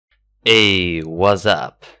Hey, what's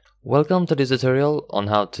up? Welcome to this tutorial on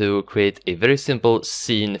how to create a very simple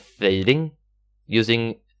scene fading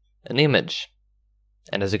using an image.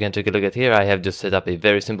 And as you can take a look at here, I have just set up a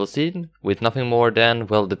very simple scene with nothing more than,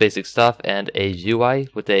 well, the basic stuff and a UI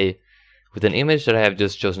with an image that I have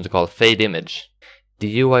just chosen to call fade image.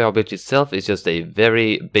 The UI object itself is just a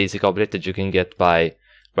very basic object that you can get by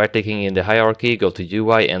right-clicking in the hierarchy, go to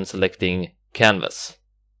UI and selecting canvas.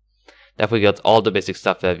 That we got all the basic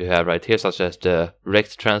stuff that you have right here, such as the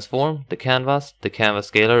rect transform, the canvas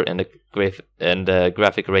scaler, and the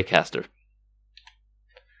graphic raycaster.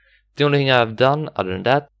 The only thing I have done other than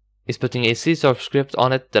that is putting a C# script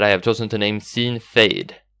on it that I have chosen to name scene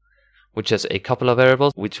fade, which has a couple of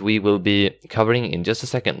variables which we will be covering in just a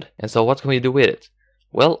second. And so what can we do with it?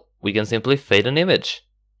 Well, we can simply fade an image,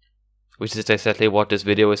 which is exactly what this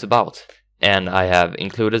video is about. And I have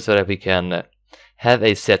included so that we can have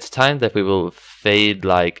a set time that we will fade.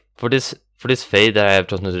 Like for this fade that I have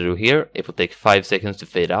chosen to do here, it will take 5 seconds to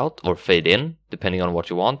fade out or fade in, depending on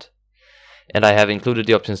what you want. And I have included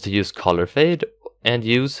the options to use color fade and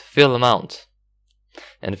use fill amount.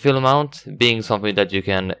 And fill amount being something that you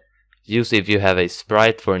can use if you have a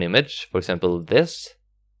sprite for an image, for example this.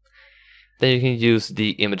 Then you can use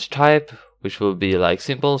the image type, which will be like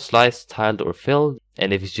simple, sliced, tiled, or filled.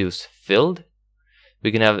 And if you choose filled,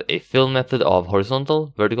 we can have a fill method of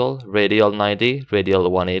horizontal, vertical, radial 90, radial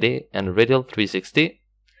 180, and radial 360.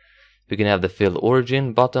 We can have the fill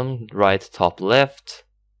origin, bottom, right, top, left.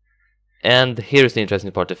 And here's the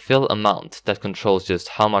interesting part, the fill amount, that controls just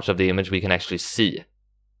how much of the image we can actually see,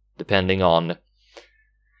 depending on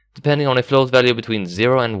a float value between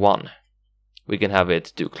 0 and 1. We can have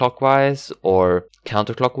it do clockwise or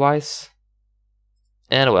counterclockwise,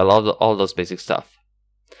 and well, all those basic stuff.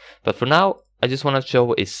 But for now, I just want to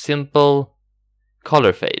show a simple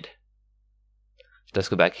color fade. So let's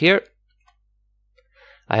go back here.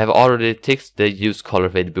 I have already ticked the use color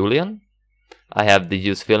fade boolean. I have the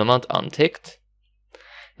use fill amount unticked.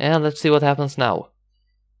 And let's see what happens now.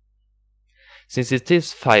 Since it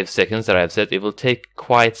is 5 seconds that I have set, it will take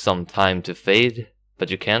quite some time to fade.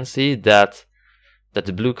 But you can see that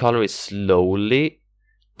the blue color is slowly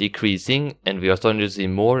decreasing, and we are starting to see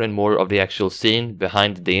more and more of the actual scene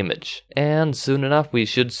behind the image. And soon enough we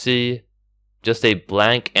should see just a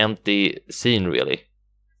blank, empty scene, really.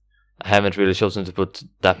 I haven't really chosen to put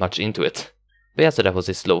that much into it. But yeah, so that was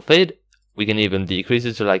a slow fade. We can even decrease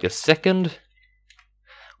it to like a second,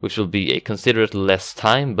 which will be a considerate less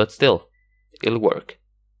time, but still, it'll work.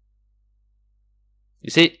 You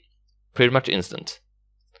see, pretty much instant.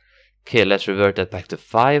 Okay, let's revert that back to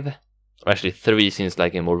 5. Or actually 3 seems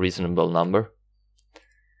like a more reasonable number.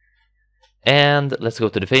 And let's go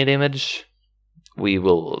to the fade image. We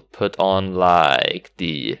will put on like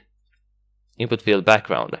the input field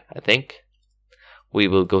background, I think. We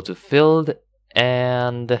will go to filled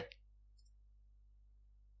and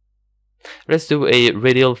let's do a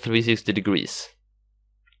radial 360 degrees.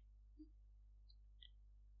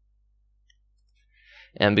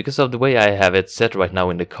 And because of the way I have it set right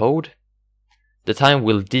now in the code, the time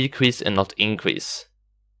will decrease and not increase.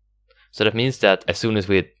 So that means that as soon as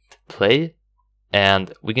we hit play,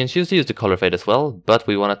 and we can choose to use the color fade as well, but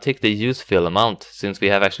we want to take the use fill amount, since we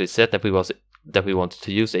have actually said that we wanted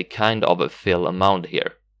to use a kind of a fill amount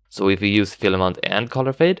here. So if we use fill amount and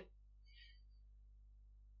color fade,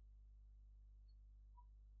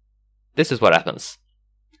 this is what happens.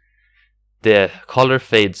 The color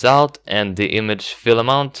fades out and the image fill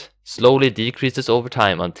amount slowly decreases over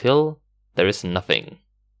time until there is nothing.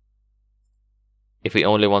 If we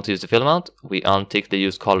only want to use the fill amount, we untick the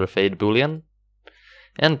use color fade boolean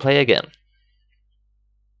and play again.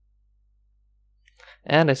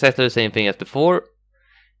 And exactly the same thing as before,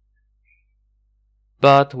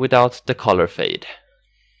 but without the color fade.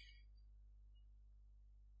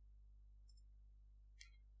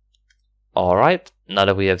 Alright, now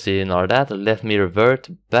that we have seen all that, let me revert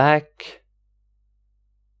back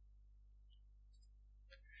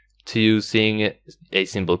to using a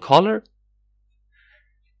simple color.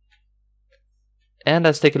 And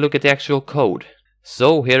let's take a look at the actual code.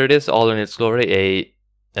 So here it is, all in its glory,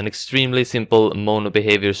 an extremely simple mono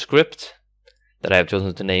behavior script that I have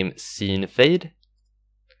chosen to name scene fade.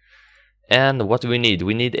 And what do we need?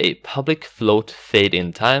 We need a public float fade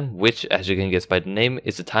in time, which, as you can guess by the name,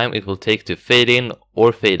 is the time it will take to fade in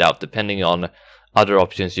or fade out, depending on other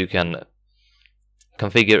options you can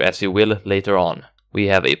configure as you will later on. We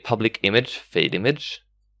have a public image, fade image,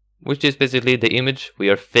 which is basically the image we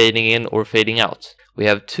are fading in or fading out. We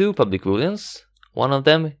have 2 public booleans, one of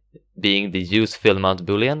them being the use fill amount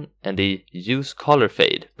boolean and the use color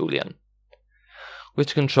fade boolean.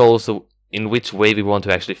 which controls in which way we want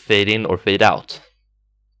to actually fade in or fade out.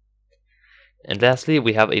 And lastly,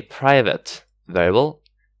 we have a private variable,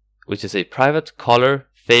 which is a private color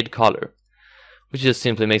fade color, which just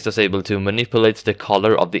simply makes us able to manipulate the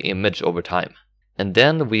color of the image over time. And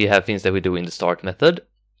then we have things that we do in the start method,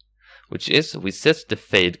 which is we set the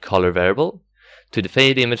fade color variable to the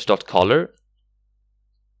fade image.color,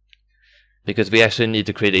 because we actually need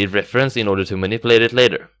to create a reference in order to manipulate it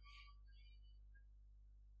later.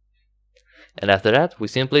 And after that, we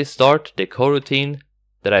simply start the coroutine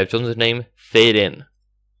that I've chosen to name fade in.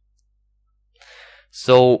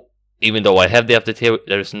 So even though I have the update here,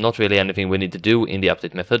 there is not really anything we need to do in the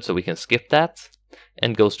update method, so we can skip that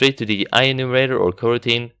and go straight to the enumerator or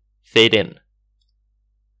coroutine fade in.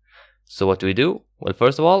 So what do we do? Well,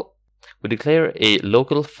 first of all, we declare a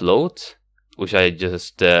local float, which I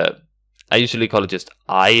usually call it just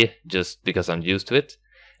I, just because I'm used to it,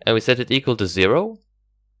 and we set it equal to 0.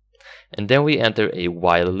 And then we enter a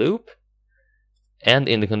while loop, and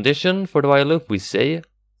in the condition for the while loop we say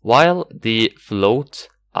while the float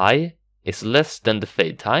I is less than the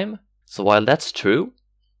fade time. So while that's true,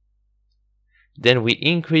 then we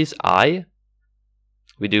increase I.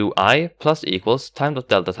 We do I plus equals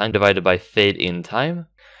time.delta time divided by fade in time,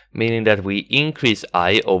 meaning that we increase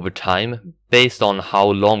I over time based on how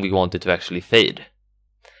long we want it to actually fade.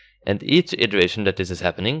 And each iteration that this is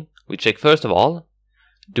happening, we check first of all,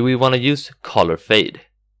 do we want to use color fade?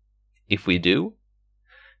 If we do,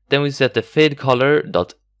 then we set the fade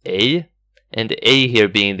color.a, and A here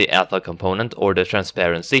being the alpha component or the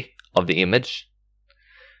transparency of the image.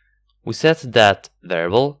 We set that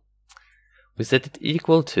variable, we set it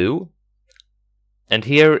equal to, and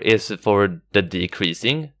here is for the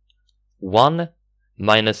decreasing, 1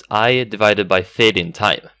 minus I divided by fade in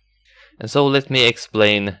time. And so let me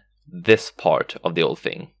explain this part of the whole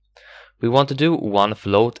thing. We want to do one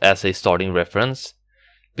float as a starting reference,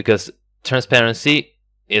 because transparency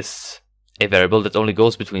is a variable that only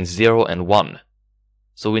goes between 0 and 1.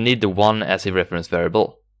 So we need the 1 as a reference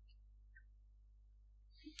variable.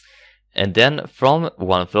 And then from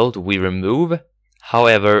one float we remove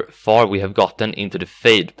however far we have gotten into the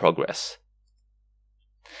fade progress.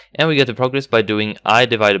 And we get the progress by doing I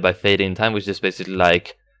divided by fade in time, which is basically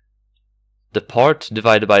like the part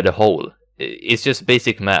divided by the whole. It's just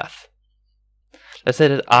basic math. Let's say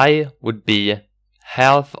that I would be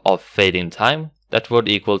half of fade in time. That would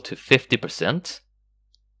equal to 50%,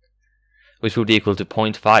 which would equal to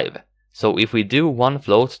 0.5. So if we do one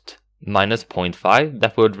float minus 0.5,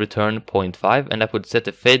 that would return 0.5, and that would set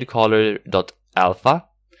the fade color.alpha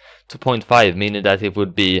to 0.5, meaning that it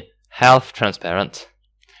would be half transparent.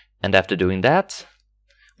 And after doing that,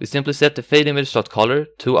 we simply set the fade image.color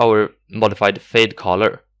to our modified fade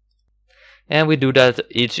color. And we do that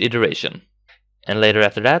each iteration. And later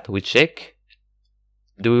after that, we check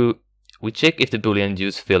if the boolean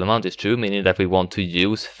use fill amount is true, meaning that we want to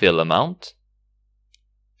use fill amount.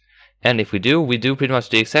 And if we do pretty much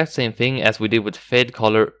the exact same thing as we did with fade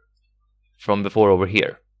color from before over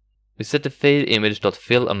here. We set the fade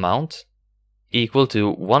image.fill amount equal to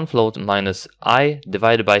one float minus I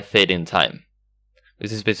divided by fade in time.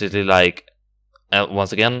 This is basically like,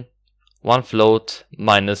 once again, one float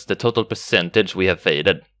minus the total percentage we have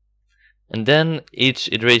faded. And then each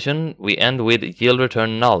iteration we end with yield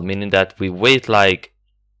return null, meaning that we wait like,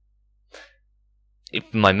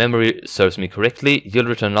 if my memory serves me correctly, yield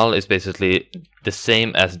return null is basically the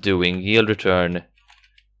same as doing yield return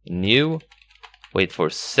new, wait for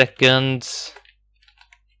seconds,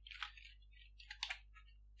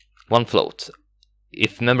 one float.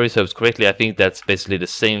 If memory serves correctly, I think that's basically the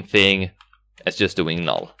same thing as just doing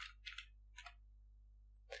null.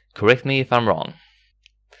 Correct me if I'm wrong.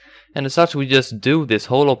 And as such, we just do this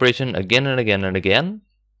whole operation again and again and again.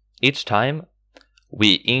 Each time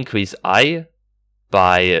we increase I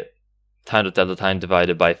by time.delta time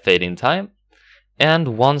divided by fade in time.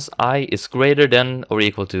 And once I is greater than or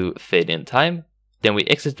equal to fade in time, then we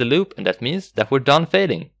exit the loop, and that means that we're done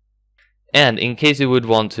fading. And in case you would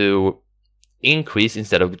want to increase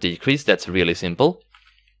instead of decrease, that's really simple.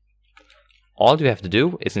 All you have to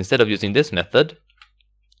do is, instead of using this method,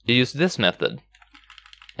 you use this method.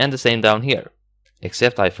 And the same down here.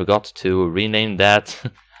 Except I forgot to rename that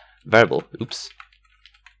variable. Oops.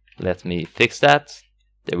 Let me fix that.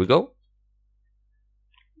 There we go.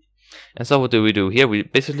 And so what do we do here? We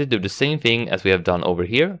basically do the same thing as we have done over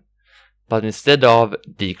here. But instead of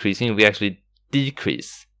decreasing, we actually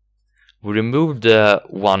decrease. We remove the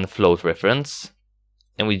one float reference.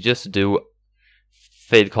 And we just do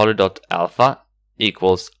fade color.alpha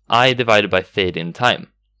equals I divided by fade in time.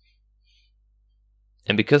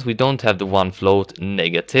 And because we don't have the one float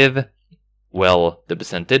negative, well, the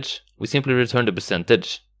percentage, we simply return the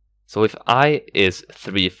percentage. So if I is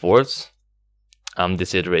 3/4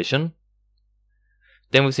 this iteration,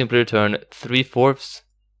 then we simply return 3/4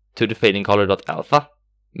 to the fading color.alpha,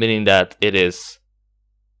 meaning that it is,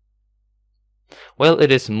 well,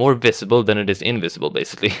 it is more visible than it is invisible,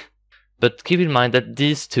 basically. But keep in mind that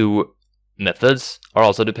these two methods are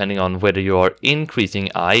also depending on whether you are increasing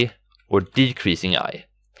I or decreasing I.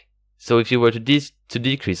 So if you were to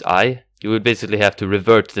decrease I, you would basically have to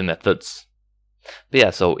revert the methods. But yeah,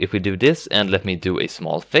 so if we do this, and let me do a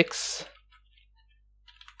small fix.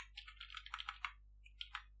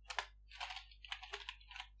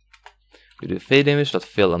 We do fade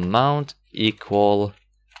image.fill amount equal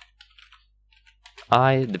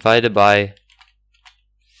I divided by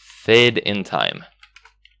fade in time.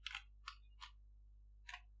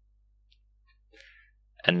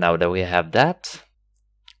 And now that we have that,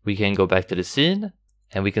 we can go back to the scene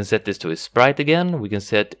and we can set this to a sprite again. We can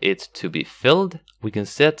set it to be filled. We can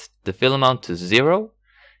set the fill amount to 0.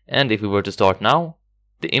 And if we were to start now,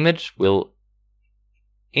 the image will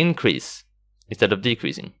increase instead of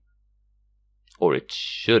decreasing. Or it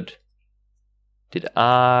should. Did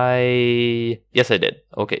I? Yes, I did.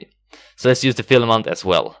 Okay. So let's use the fill amount as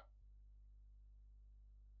well.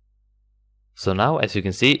 So now, as you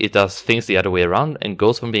can see, it does things the other way around and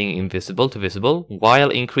goes from being invisible to visible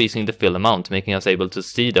while increasing the fill amount, making us able to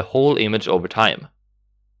see the whole image over time.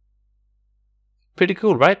 Pretty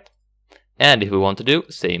cool, right? And if we want to do,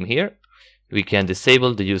 same here, we can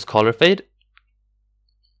disable the use color fade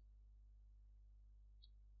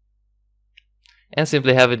and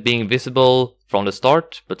simply have it being visible from the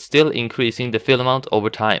start, but still increasing the fill amount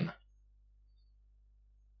over time.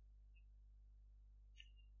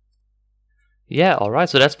 Yeah, alright,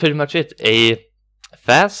 so that's pretty much it. A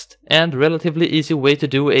fast and relatively easy way to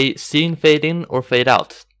do a scene fade in or fade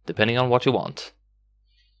out, depending on what you want.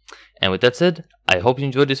 And with that said, I hope you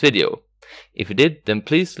enjoyed this video. If you did, then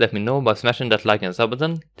please let me know by smashing that like and sub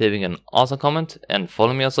button, leaving an awesome comment, and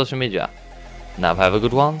follow me on social media. Now have a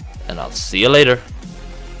good one, and I'll see you later.